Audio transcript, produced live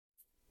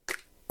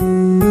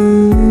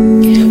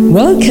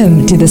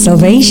Welcome to the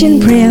Salvation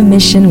Prayer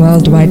Mission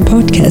Worldwide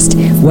podcast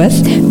with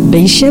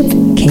Bishop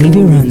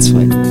KB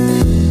Ransford.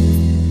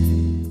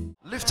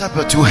 Lift up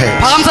your two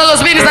hands.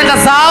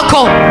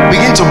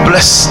 Begin to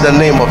bless the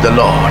name of the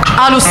Lord.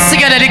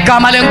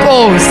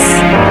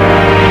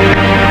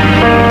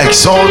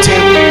 Exalt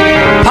him.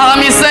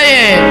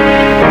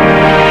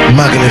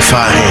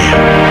 Magnify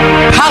him.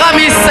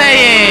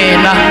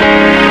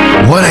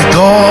 What a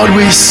God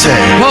we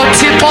serve.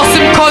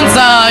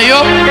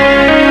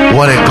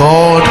 What a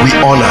God we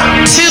honor.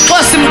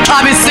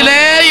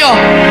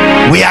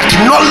 We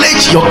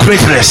acknowledge your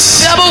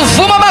greatness.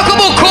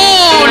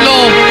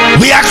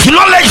 We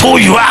acknowledge who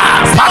you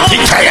are.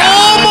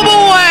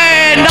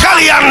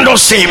 Kaliando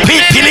se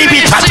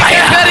pipilibi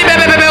tataya.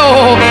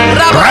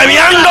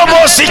 Ramiando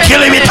bosi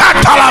kilibi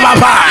tatala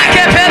baba.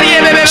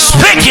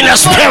 Speak in the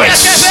spirits.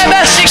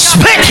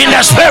 Speak in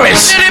the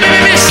spirits.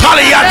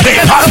 Kaliate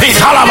papi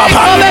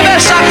talababa.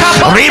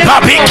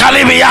 Ripapi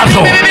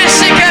kalibiato.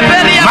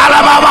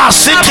 Malababa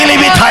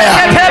sikilibi taya.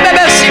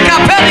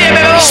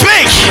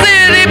 Speak.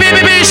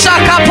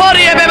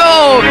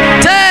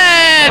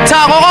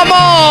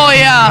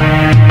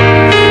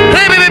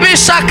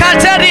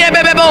 Shakateria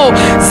bebebo,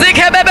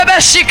 Zikebebe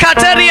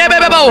Shikateria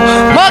bebebo,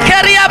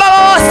 Mokeria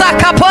babo,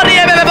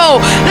 Sakaporia bebebo,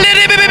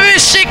 Lady Bibi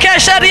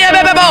Shikesharia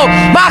bebebo,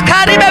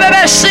 Makari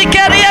bebe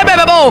Shikeria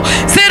bebebo,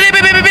 Siri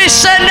Bibi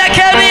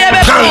Shendekeria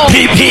bebebo,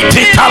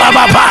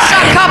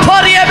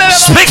 Shakaporia bebebo.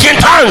 Speak in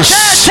tongues.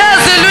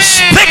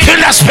 Speak in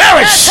the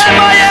spirits.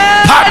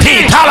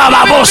 Pati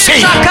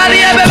talababosi.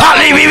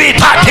 Pali bibi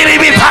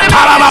tatiribi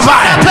patalababa.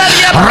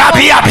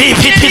 Rabia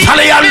bibi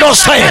titaliando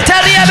say.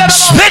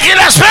 Speak in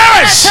the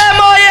spirits.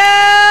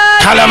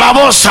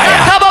 Kalababosaya.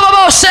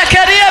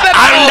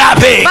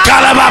 Andabe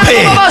kalababe.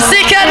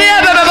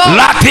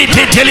 Lati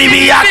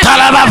titilibia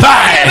talababa.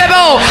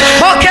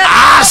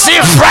 I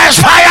see fresh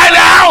fire in the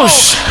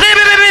house.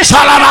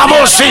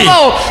 Salababosi.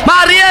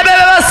 Maria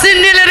bebe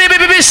sindile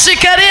bibi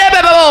shikeria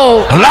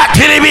bebebo.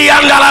 Latiribi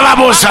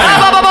andalababosaya.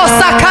 Babo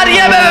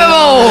sakaria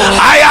bebebo.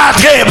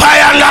 Ayate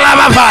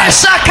bayandalababa.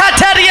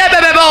 Shakateria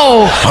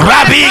bebebo.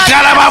 Rabbi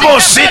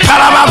kalababosi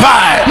talababa.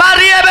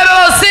 Maria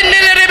bebebo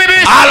sindile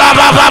bibi.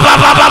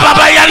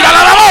 Alababa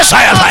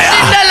yandalababosaya.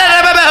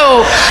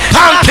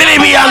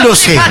 Tantiribi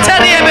andosi.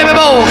 Kateria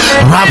bebebo.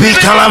 Rabbi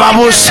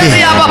kalababosi.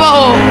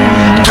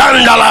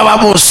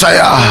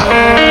 Kandalababosaya.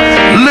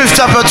 Lift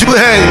up your two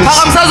hands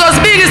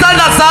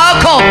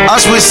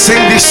as we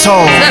sing this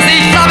song.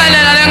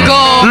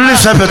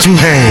 Lift up your two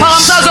hands.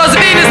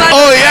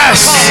 Oh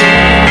yes.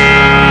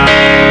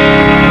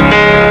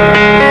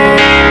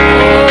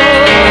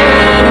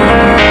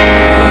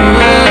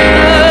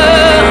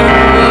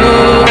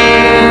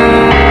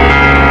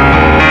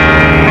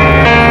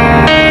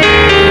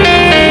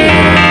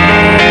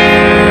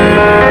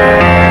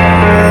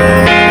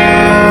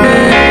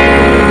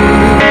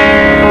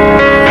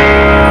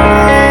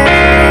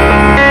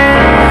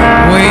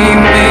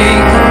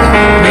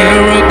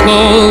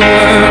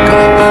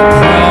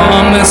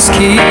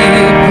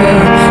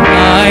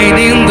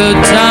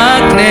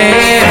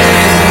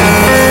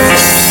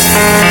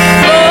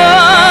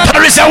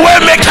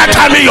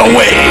 Your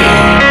way.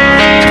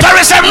 There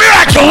is a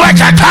miracle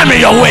worker coming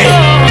your way.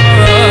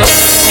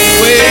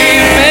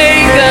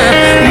 Waymaker,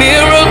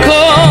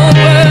 miracle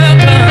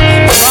worker,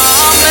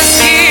 promise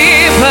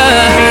keeper,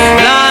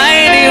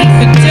 light in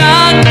the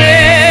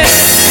darkness.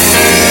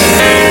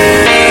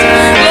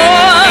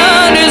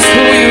 Lord is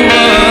who you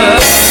are.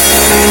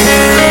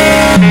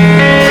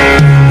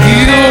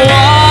 You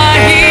are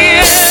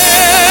here,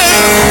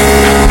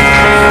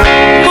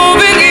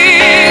 moving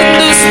in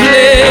this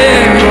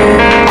place.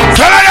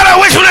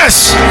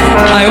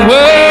 I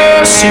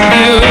worship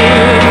you.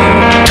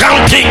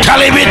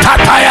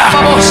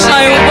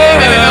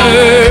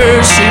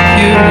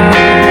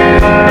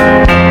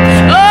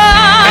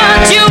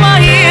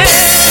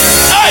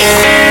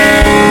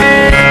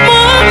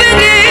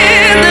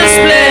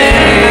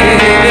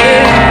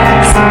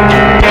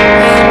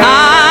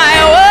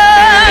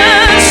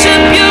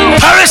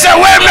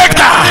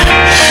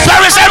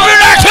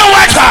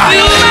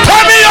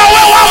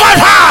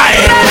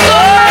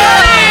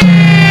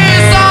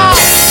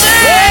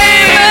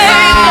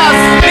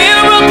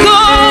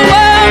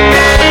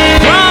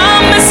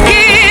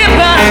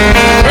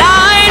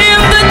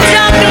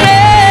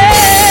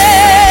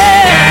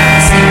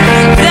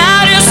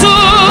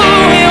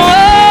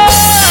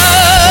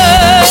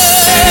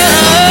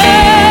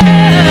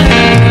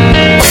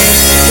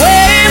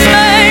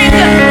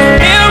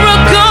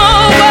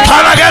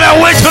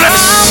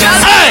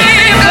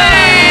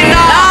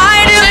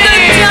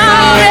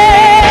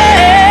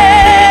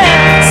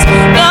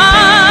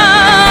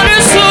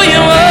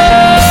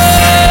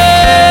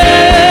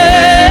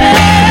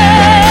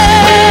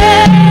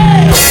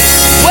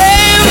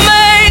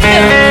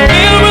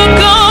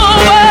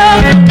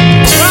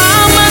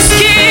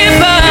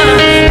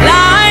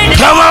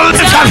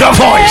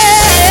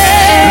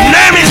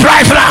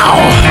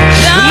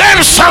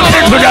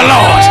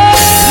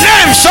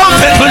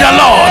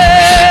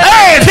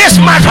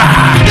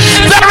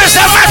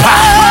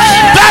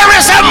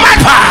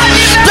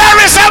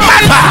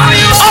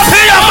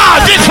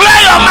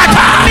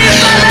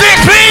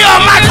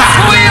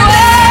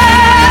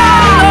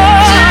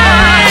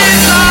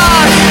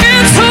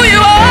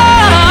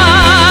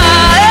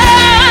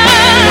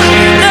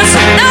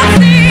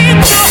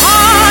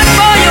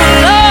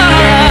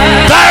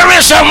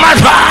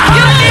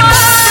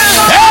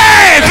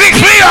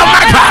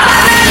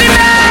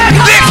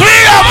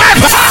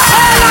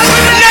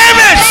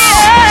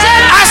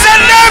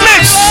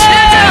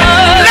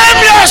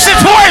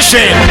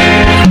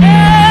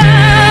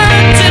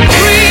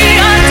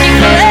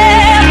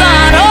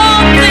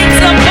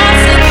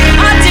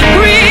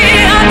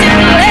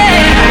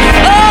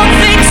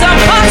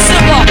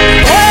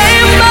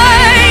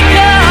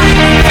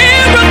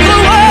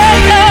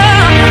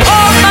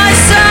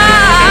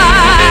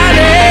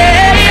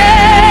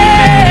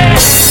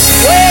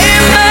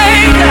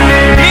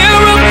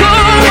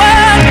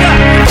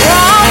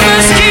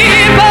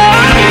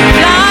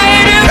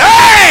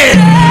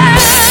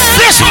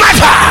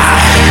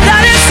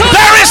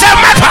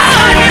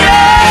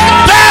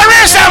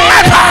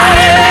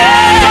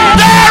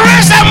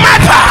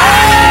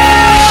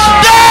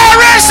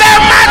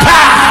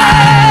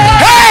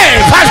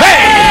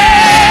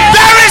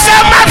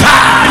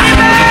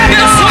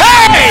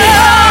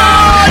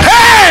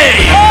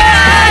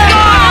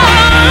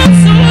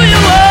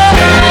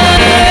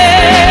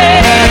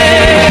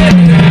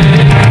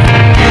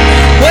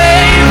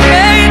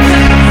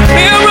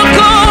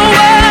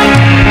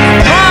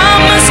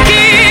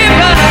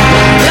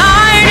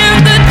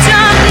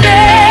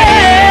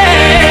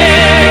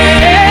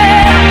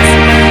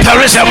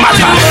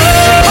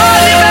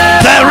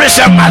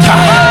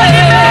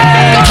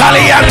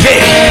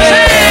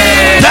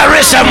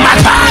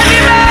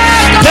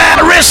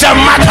 a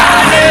matter.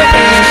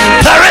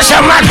 There is a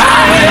matter.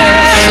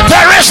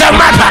 There is a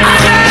matter.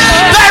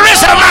 There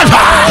is a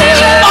matter.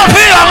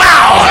 Open your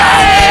mouth.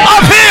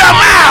 Open your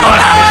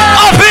mouth.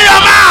 Open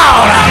your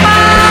mouth.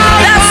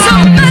 There's a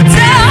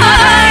matter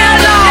in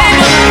the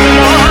name of the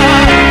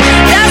Lord.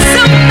 There's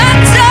a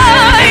matter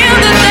in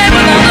the name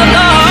of the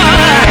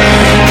Lord.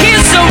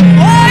 He's a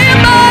way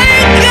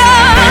maker.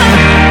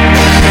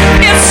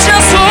 It's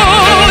just who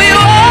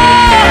you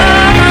are.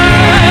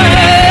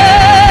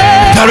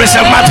 There is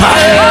a matter.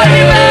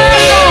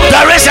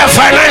 There is a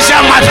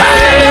financial matter.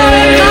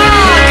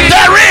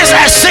 There is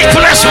a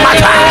sickness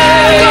matter.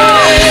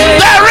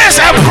 There is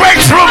a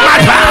breakthrough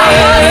matter.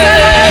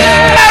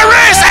 There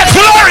is a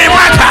glory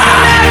matter.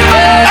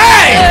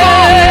 Hey,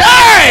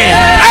 hey,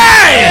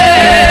 hey.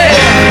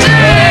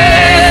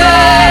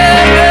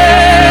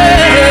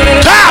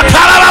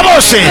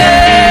 Tatalababosi.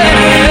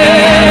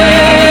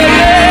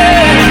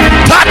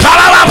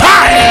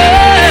 Tatalabai.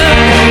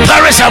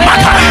 There is a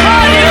matter.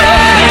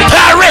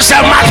 There is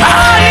a matter.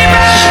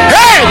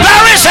 Hey,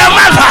 there is a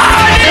matter.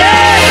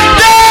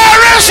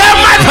 There is a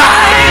matter.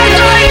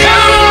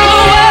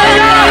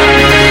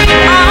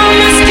 I'm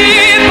a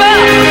skipper,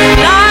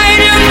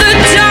 light in the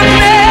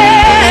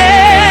darkness.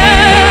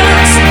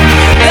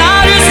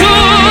 That is who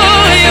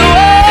you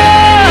are.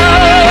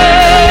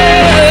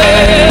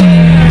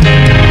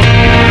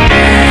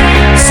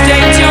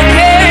 State your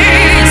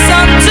case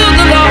unto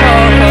the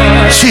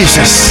Lord.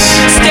 Jesus.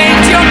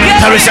 State your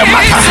case There is a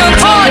matter. unto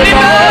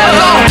the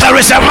Lord. There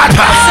is a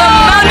matter.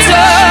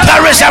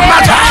 There is a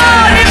matter.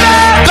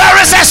 There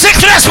is a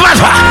sickness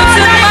matter.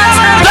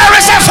 There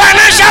is a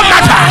financial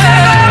matter.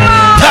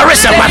 There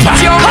is a matter.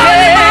 State your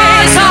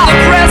case in the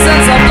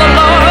presence of the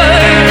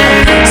Lord.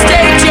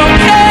 State your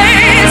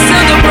case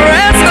in the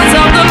presence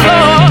of the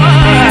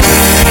Lord.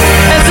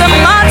 It's a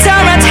matter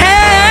at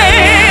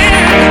hand.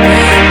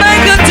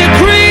 Make a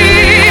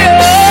decree.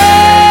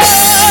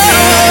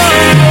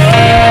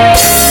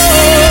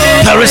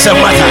 There is a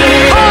matter.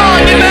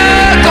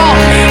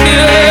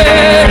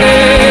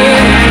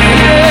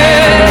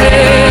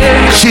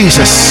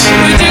 Jesus.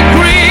 We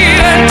decree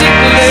and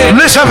declare.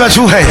 Lift up your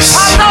two hands.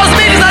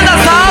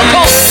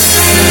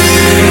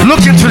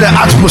 Look into the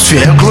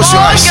atmosphere and close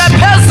your eyes.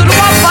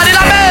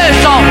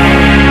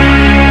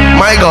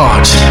 My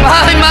God.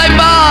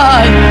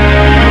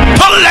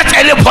 Don't let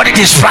anybody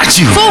distract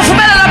you.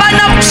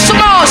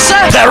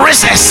 There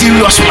is a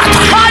serious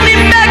matter.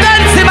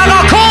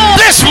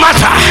 This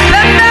matter.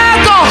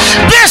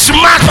 This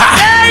matter.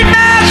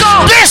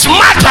 This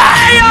matter.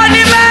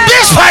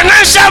 This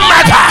financial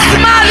matter.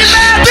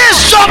 This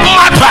job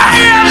matter.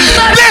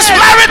 This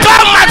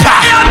marital matter.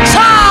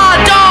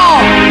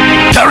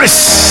 There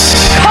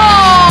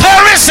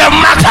is a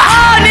matter.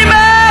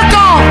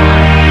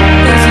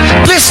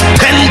 This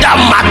tender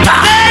matter.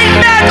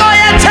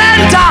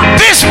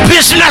 This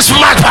business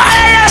matter.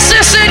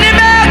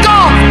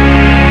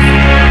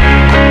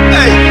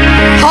 Hey.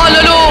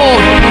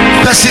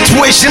 Hallelujah. The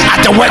situation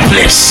at the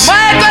workplace.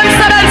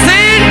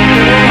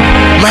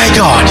 My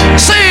God.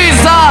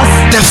 Jesus.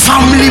 The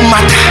family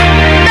matter.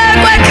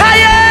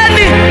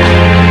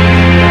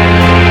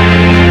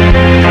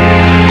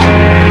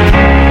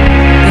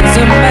 There's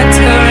a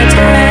matter at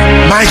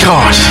hand. My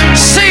God.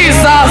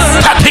 Jesus.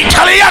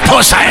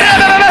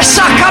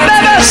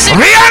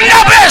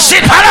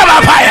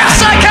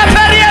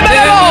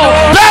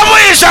 Devil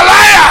is a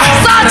liar.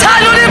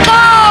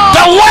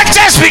 The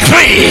watchers be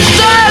free.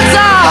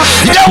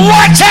 The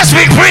watchers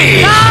be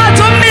free.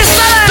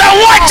 The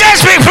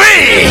watchers be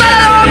free.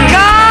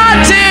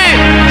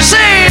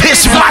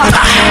 This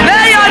matter.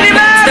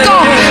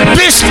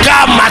 This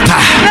car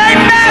matter.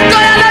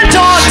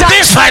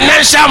 This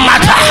financial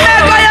matter.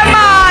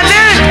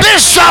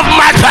 This shop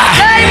matter.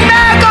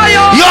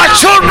 Your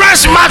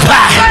children's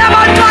matter.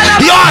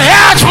 Your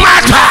health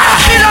matter.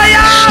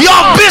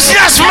 Your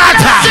business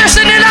matter.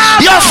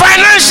 Your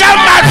financial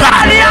matter.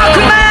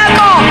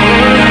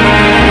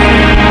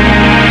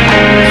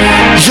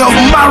 Your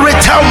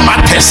marital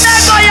matters.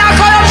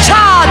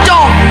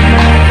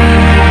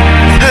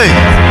 Hey.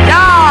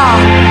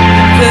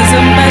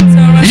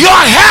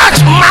 Your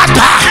health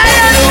matter.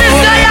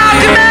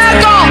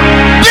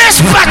 This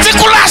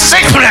particular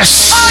sickness.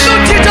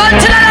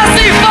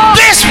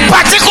 This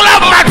particular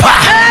matter.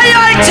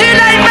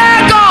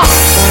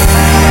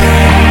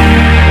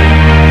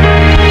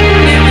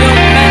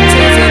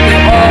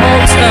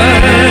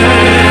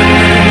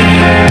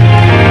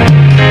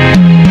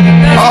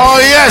 Oh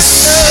yes.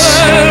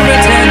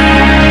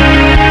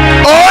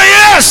 Oh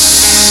yes.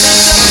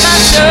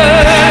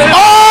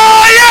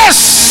 Oh yes.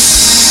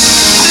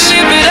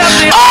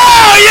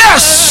 Oh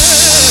yes.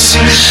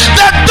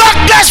 The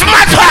doctors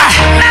matter.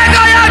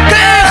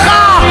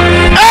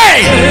 Hey.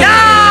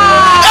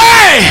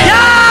 Hey.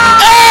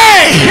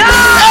 Hey.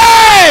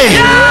 Hey.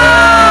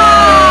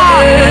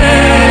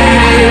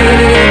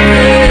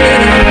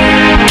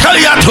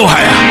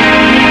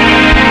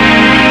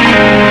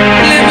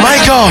 My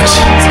God.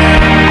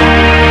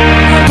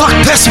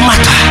 Doctors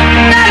matter.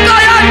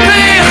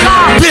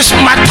 This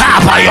matter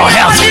about your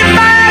health.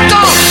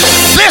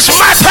 This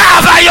matter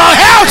about your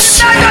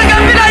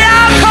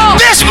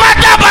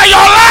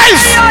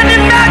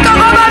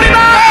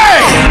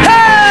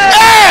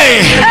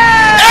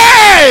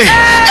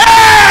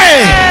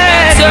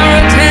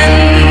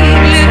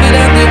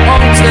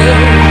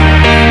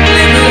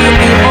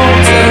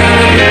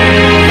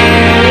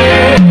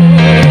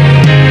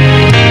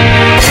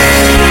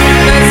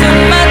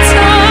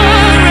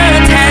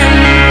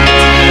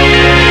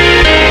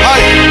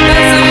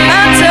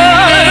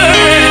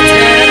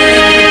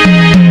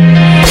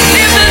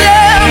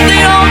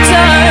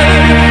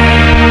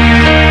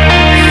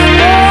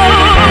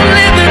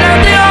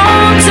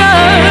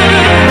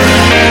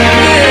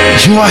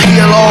You are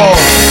here, Lord.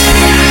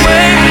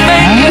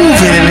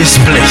 Moving in this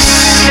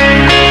place.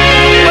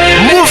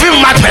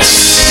 Moving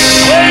matters.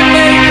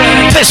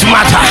 This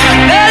matter.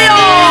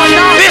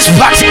 This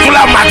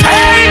particular matter.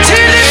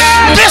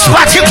 This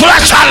particular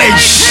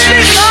challenge.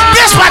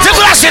 This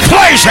particular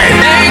situation.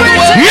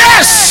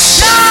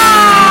 Yes.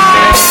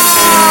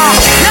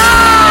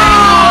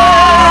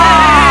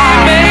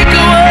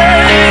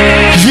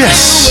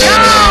 Yes.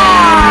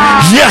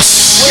 Yes.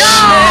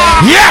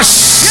 Yes.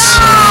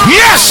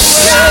 Yes.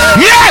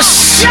 Yes.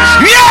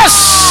 Yes.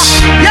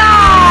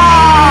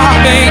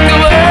 Make a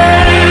way.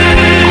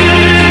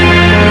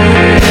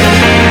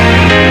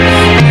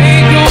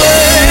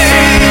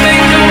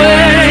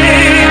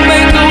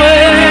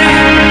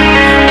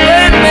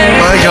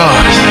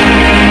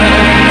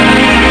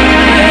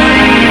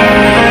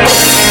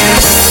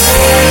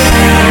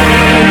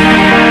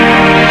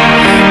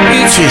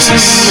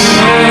 Jesus.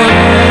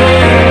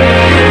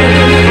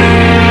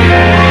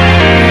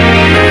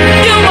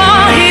 You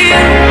are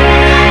here,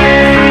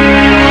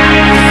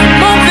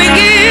 moving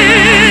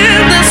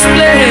in this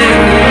place.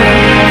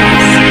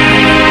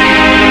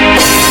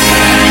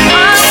 I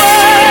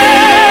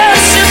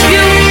worship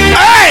you.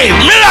 Hey,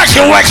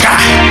 miracle worker,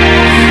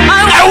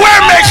 a way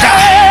maker,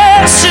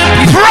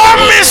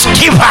 promise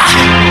keeper,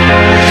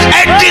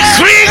 a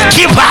decree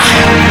keeper,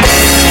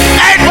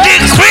 a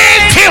decree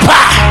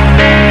keeper.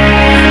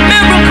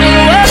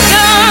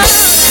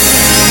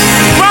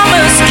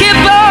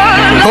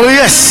 Oh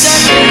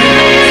yes.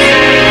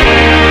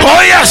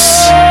 Oh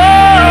yes.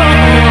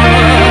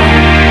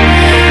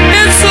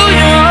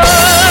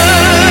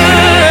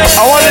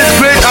 I want this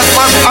great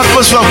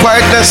atmosphere of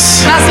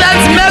quietness.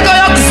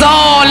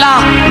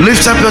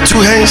 Lift up your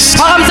two hands.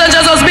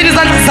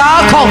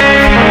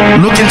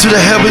 Look into the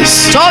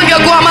heavens.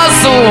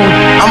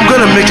 I'm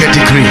going to make a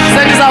decree.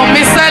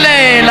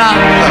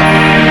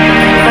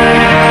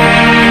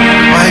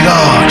 My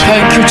God.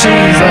 Thank you,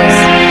 Jesus.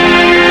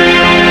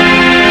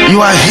 You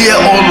are here,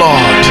 oh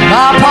Lord.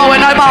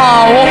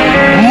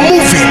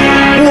 Moving.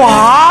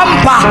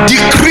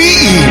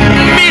 Decreeing.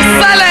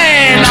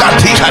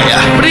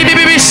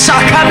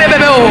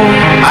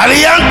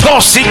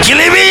 Alianto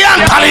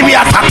sikilibian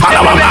talibia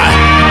tatalababa.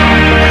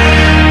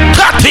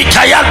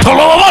 Katikaya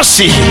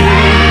tolomosi.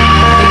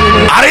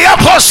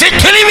 Ariapo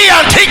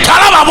sikilibian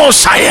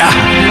tikalababosaya.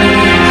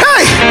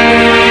 Hey.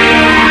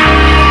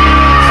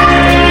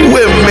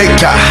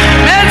 Waymaker.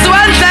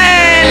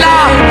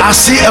 I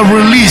see a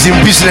release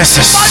in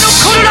businesses.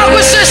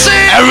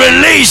 A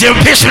release in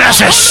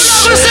businesses.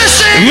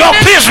 Your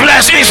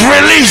business is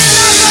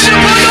released.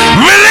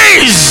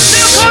 Release.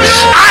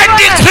 I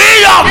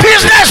decree your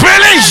business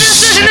release.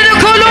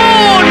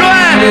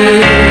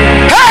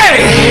 Hey!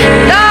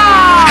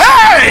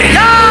 Hey!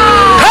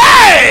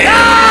 Hey!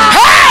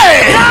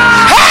 Hey!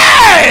 Hey!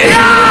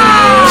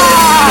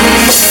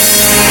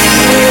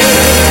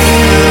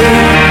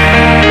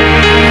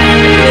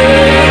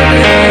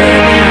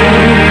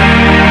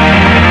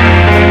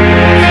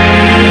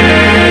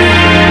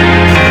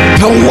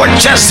 The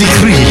watchers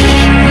decree.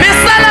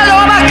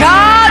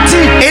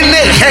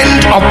 Any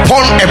hand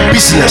upon a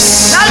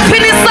business,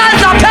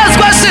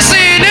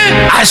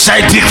 as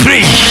I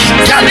decree,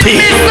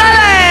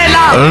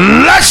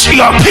 let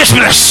your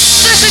business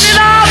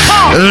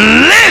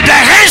leave the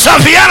hands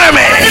of the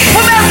enemy.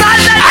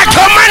 I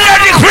command a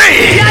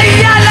decree.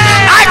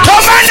 I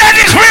command a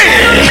decree.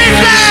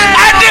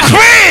 I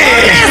decree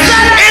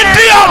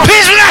into your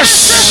business.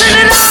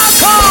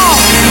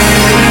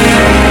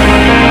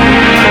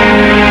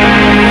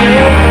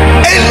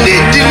 Any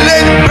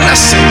delayed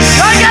blessings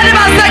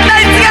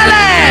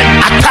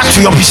attached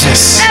to your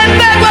business,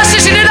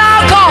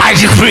 I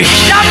decree,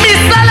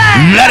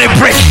 let it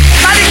break.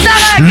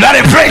 Let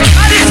it break.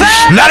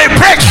 Let it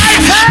break.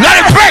 Let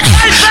it break.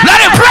 Let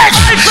it break.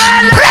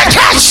 Break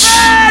it.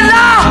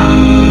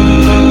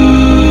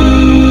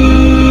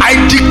 I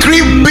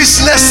decree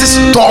businesses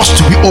doors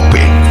to be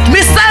open.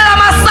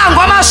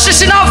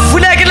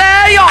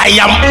 I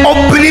am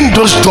opening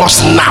those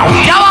doors now.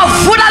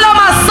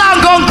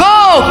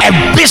 A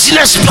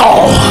business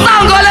door,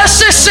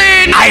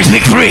 I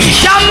decree,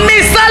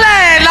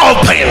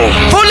 open,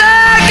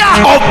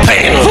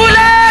 open,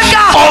 open,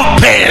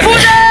 open,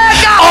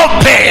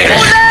 open,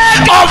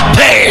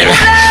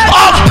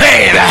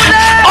 open,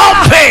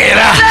 open,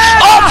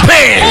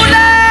 open.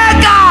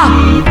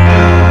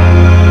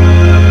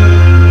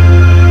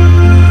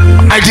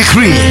 I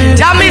decree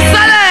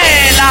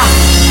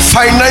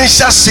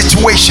financial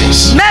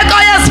situations,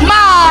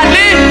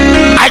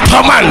 I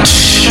command,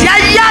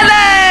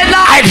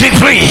 I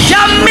decree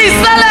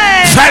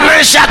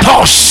financial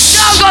doors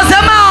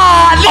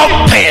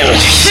open,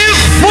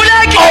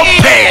 open,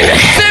 open,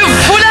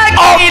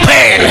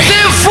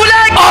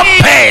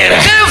 open,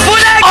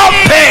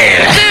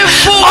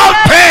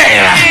 open,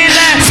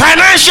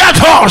 financial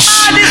doors.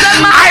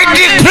 I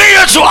decree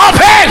you to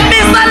open.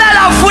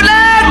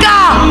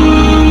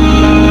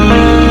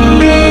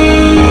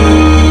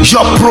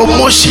 Your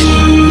promotion,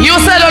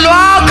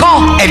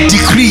 a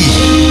decree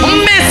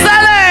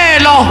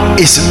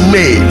is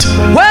made.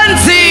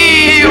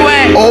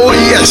 wenziwe. Oh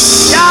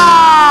yes.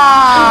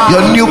 Ya.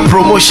 Your new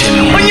promotion.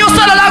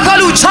 Unyuselo lakho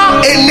lutsha.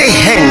 Any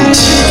hand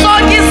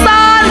Sonke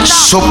isandla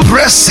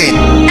suppressing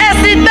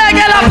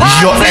esibekela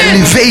your phansi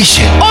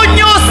elevation.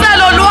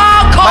 unyuselo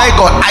lwakho. My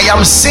God, I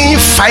am seeing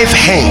 5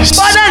 hands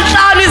Bona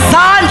nhlanu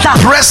izandla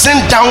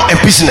pressing down a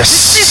business,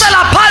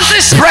 sisela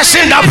phansi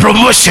pressing down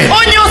promotion.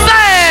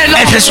 unyuselo.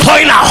 It is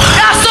going out.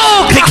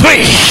 Yasuka.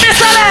 Decree.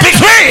 Misele.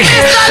 Decree.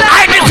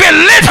 I decree.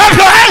 Lift up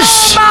your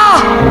hands.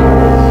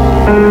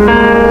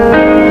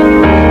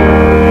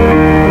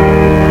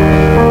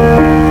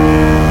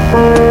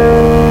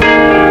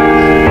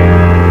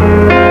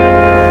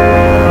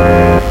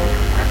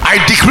 I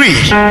decree.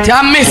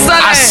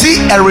 I see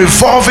a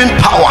revolving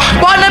power.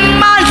 Bona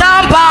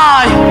amandla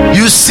ahambayo.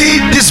 You see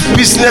this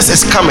business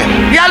is coming.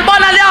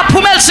 Uyalibona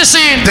liyaphuma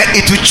elishishini. Then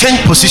it will change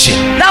position.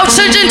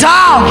 Lawutshintsha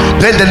indawo.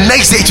 Then the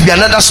next day it will be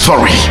another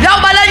story.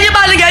 Lawuba lenye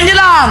ibali ngenye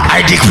ilanga.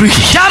 I decree.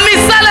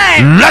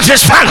 Yamisele. Let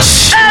his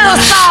hands. Eso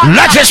sandla.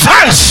 Let his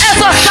hands.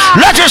 Eso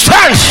sandla. Let his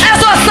hands.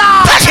 Eso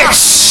sandla. Touch it.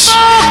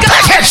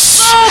 Touch it.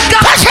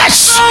 Touch it.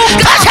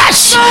 Touch it.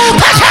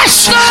 Touch it. Touch it.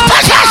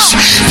 Touch it.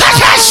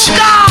 Touch it.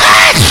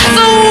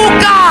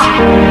 Suka.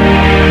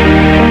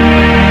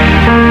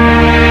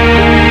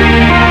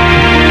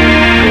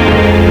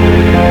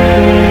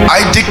 I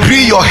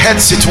decree your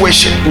health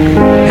situation.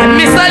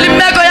 Misele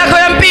imeko yakho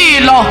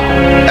yempilo.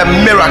 A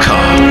miracle.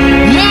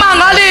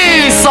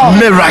 Umangaliso.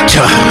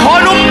 Miracle.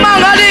 Khona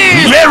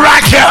umangaliso.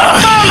 Miracle.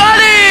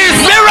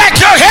 Umangaliso.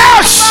 Miracle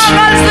health.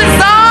 Umangalisa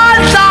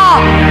izandla.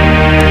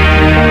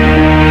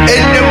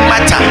 Any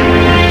matter.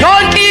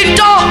 Yonke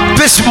into.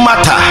 This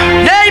matter.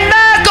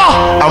 Leyimeko.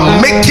 I'm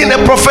making a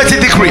prophetic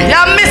decree.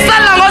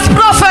 Yamisela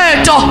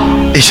ngosiprofeto.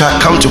 It shall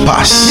come to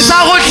pass.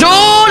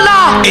 Izakudlula.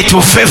 It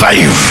will favor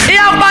you.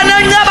 Iyakuba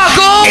nenceba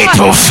kuwe. It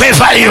will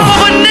favor you.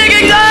 Ukunika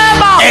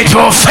inceba. It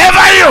will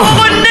favor you.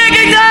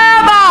 Ukunika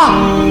inceba.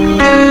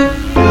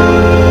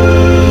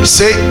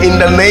 Say in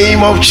the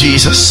name of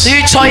Jesus.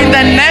 Sitsho in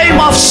the name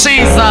of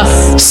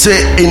Jesus.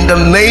 Say in the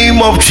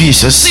name of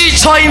Jesus.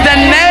 Sitsho in the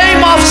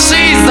name of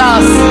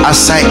Jesus.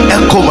 As I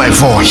echo my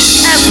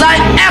voice As I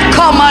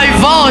echo my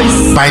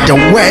voice by the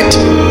word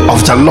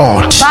of the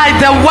Lord, by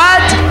the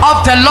word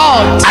of the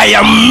Lord, I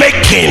am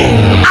making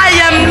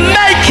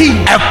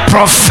a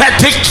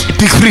prophetic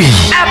decree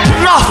a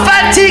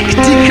prophetic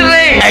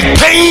decree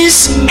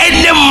against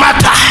any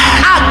matter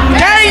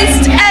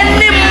against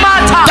any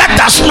matter that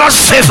does not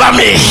favor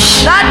me.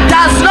 that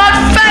does not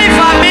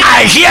favor me.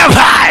 I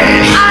hereby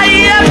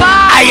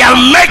I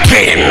am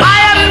making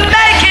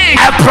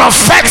a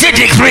prophetic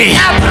decree.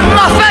 A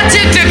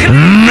prophetic decree.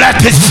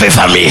 Let it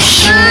favor me.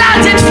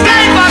 Let it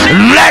favor me.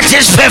 Let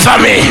it favor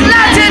me.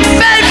 Let it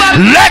favor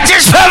me. Let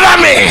it favor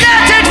me.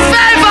 Let it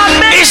favor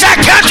me. It shall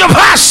come to It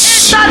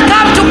pass. shall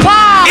come to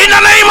pass. In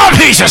the name of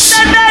Jesus.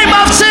 In the name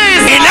of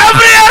Jesus. In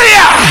every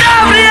area.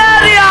 Every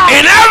area.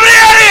 In every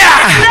area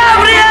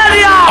Every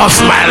area of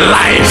my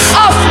life.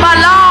 of my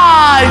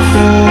life.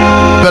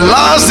 The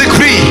last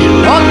decree,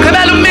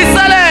 Okubela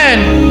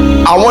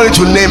umiseleni. I want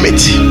you to name it.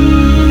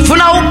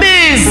 Funa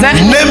ubize.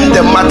 Name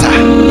the matter.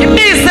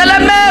 Ibize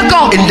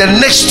lemeko. In the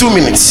next 2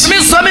 minutes,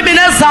 Imizwa emibini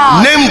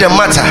ezayo. name the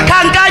matter.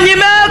 Khankanya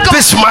imeko.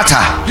 This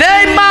matter.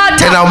 Le matha.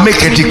 Then I'll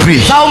make a decree.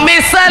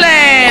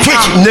 Zawumiselena.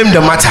 Quick, name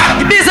the matter.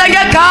 Ibize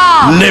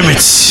ngegama. Name it.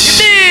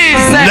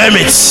 Ibize. Name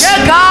it.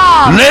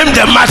 Ngegama. Name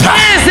the matter.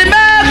 Ibize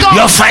imeko.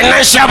 Your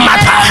financial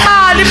matter.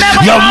 Imali,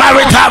 imeko Your yakho.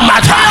 marital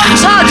matter.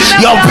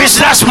 Your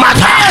business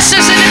matter.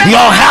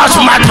 Your health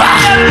matter.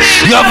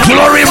 Your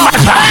glory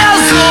matter.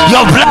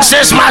 Your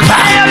blessings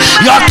matter.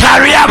 Your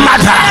career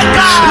matter.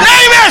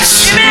 Name it.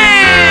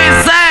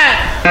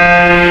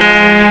 Ibize.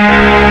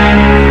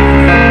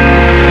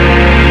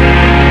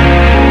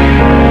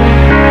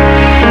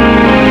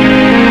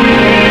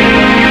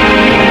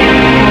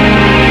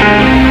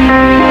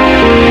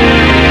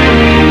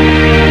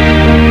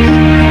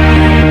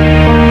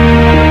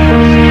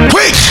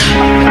 Quick.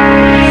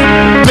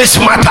 This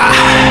matter.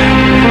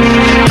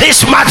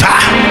 This matter.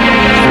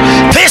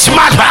 This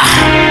matter.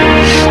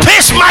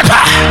 This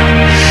matter.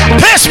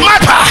 This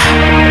matter.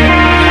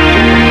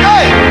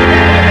 Hey.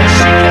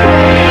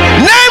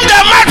 Name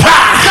the matter.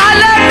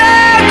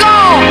 Zalemeko.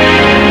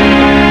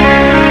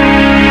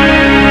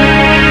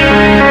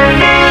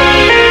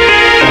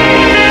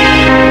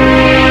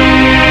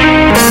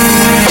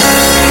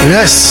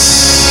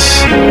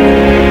 Yes.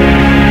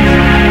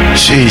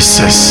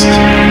 Jesus.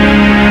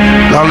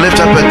 Now lift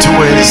up your 2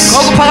 hands.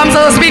 Ngokuphakamisa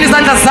kwesibini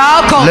izandla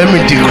zakho. Let me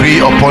decree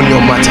upon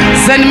your matter.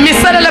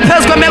 Zenimiselele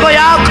phezu kwemeko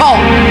yakho.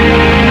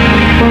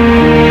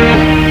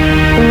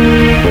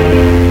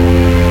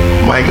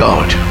 My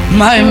God.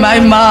 My.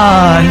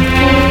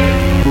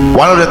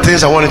 One of the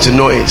things I wanted to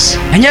know is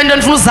Enye into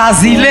endifuna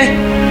uzazile.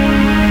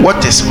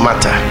 what is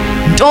matter?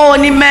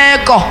 Ntoni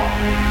imeko?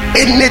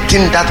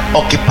 Anything that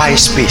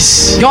occupies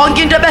space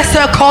Yonke into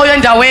ebesekhoyo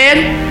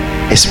endaweni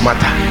is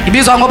matter.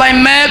 ibizwa ngoba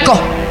imeko.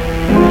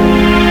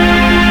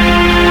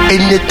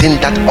 Anything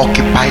that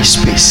occupies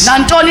space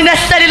Nantoni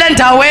nehlelile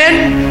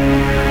endaweni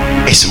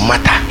is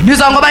matter.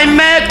 Ibizwa ngoba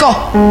imeko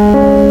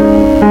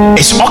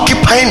It's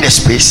occupying the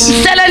space,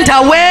 ihlele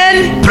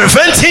endaweni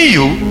preventing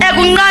you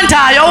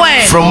ekunqandayo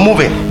wena from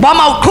moving.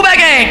 boma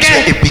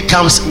uqhubekeke It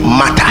becomes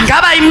matter.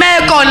 ngaba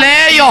imeko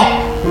leyo.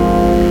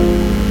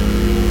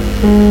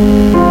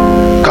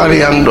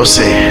 Kariando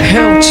say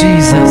Help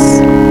Jesus.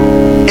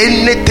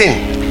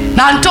 anything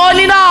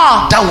Nantoni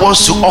na that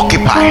wants to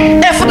occupy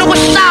efuna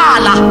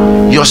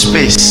ukuhlala your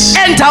space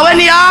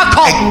endaweni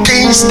yakho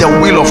against the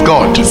will of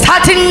God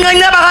thatha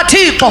inqineba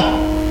kaThixo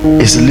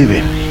is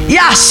living.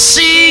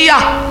 iyashiya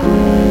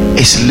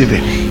Is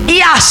living.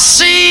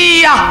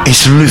 iyashiya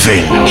Is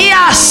living.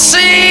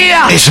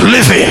 iyashiya Is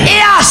living.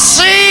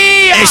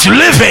 iyashiya Is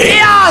living.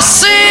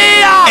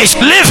 iyashiya Is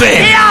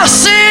living.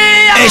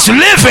 iyashiya Is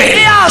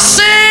living.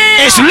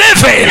 iyashiya Is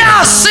living.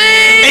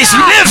 iyashiya Is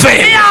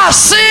living.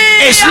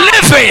 iyashiya Is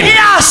living.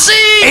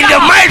 iyashiya In the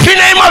mighty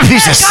name of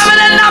Jesus.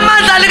 egameni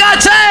namandla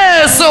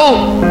likaJesu.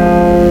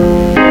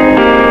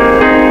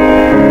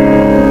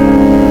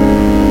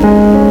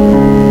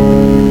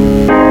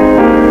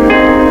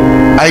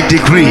 I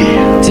decree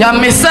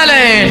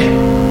Ndiyamiselela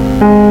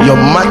your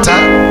matter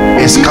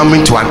is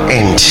coming to an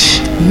end.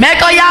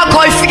 meko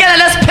yakho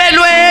ifikelela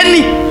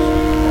esiphelweni.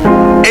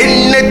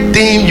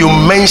 Anything you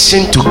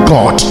mention to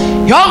God,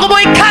 Yonke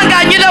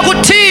ubuyikhankanyile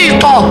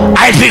kuThixo.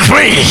 I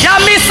decree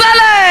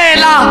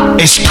Ndiyamiselela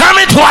it's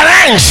coming to an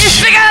end.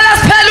 ifikelela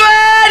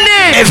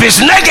esiphelweni. If it's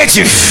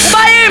negative,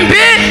 Uba yimbi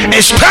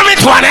it's coming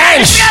to an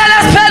end. ifikelela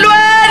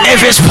esiphelweni.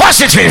 If it's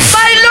positive, Uba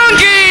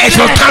ilungile it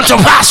will come to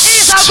pass.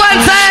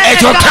 izakwenzeka.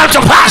 It will come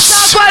to pass.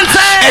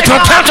 Izakwenzeka. It will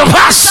come to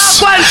pass.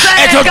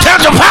 Izakwenzeka. It will come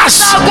to pass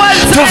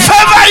Izakwenzeka. to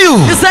favor you.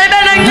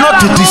 Not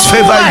to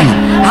disfavor you.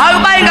 Hayi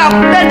uba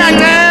ingakubenda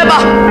nceba.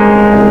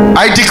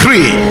 I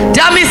decree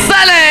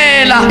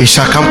Ndiyamiselela it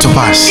shall come to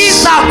pass.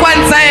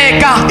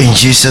 izakwenzeka In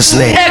Jesus'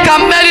 name.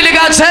 egameni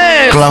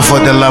likaJesu. Clap for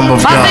the Lamb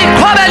of God.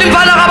 Masiyiqhobele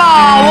imfana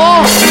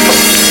kabawo.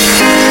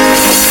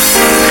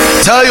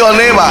 Tell your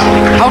neighbor,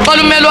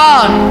 Awuxola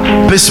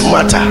umelwane this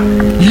matter,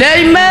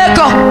 le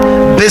imeko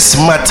this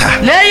matter,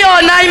 le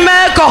yona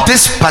imeko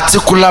this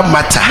particular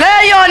matter,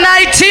 le yona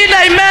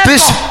ithile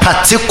this imeko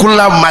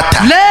particular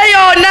matter, le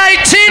yona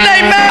ithile I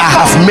imeko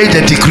have made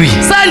a decree.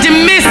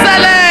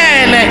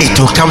 sendimiselele It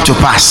will come to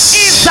pass.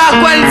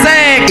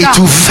 izakwenzeka It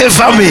will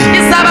favor me.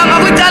 izaba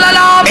ngakwicala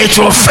lam It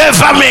will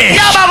favor me.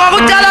 yaba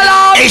ngakwicala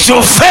lam It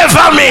will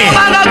favor me.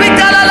 yaba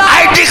ngakwicala lam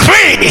I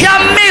decree in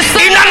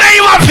yamisela the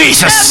name of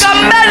Jesus.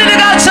 egameni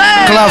likaJesu.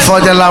 Clap for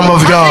the Lamb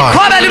of God.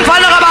 Qhobele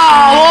imfana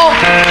kabawo.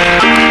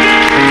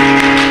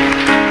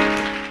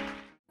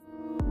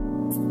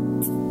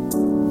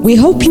 We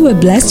hope you were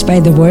blessed by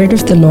the word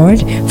of the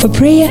Lord. For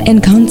prayer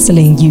and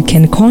counseling, you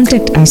can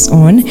contact us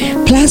on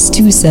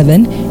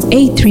 +27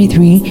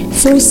 833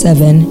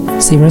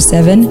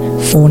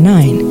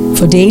 470749.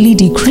 For daily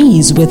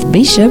decrees with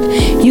Bishop,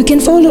 you can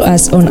follow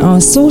us on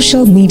our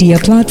social media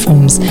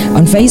platforms.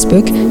 On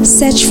Facebook,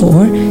 search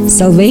for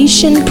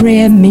Salvation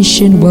Prayer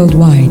Mission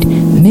Worldwide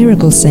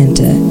Miracle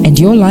Center, and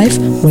your life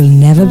will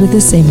never be the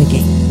same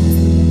again.